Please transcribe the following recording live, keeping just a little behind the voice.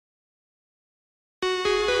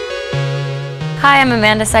Hi, I'm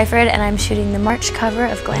Amanda Seyfried, and I'm shooting the March cover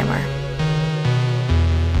of Glamour.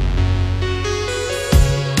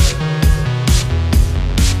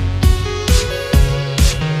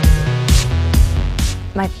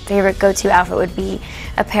 My favorite go-to outfit would be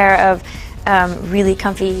a pair of really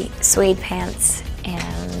comfy suede pants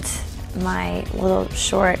and my little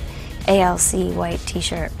short ALC white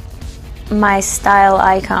t-shirt. My style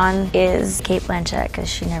icon is Kate Blanchett because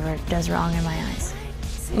she never does wrong in my eyes.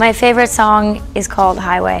 My favorite song is called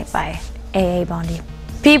Highway by A.A. Bondi.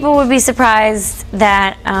 People would be surprised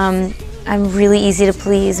that I'm really easy to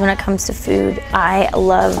please when it comes to food. I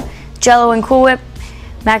love Jell-O and Cool Whip,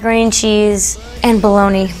 macaroni and cheese, and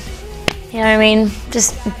bologna. You know what I mean?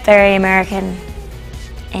 Just very American.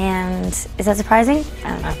 And is that surprising?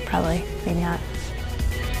 I don't know, probably, maybe not.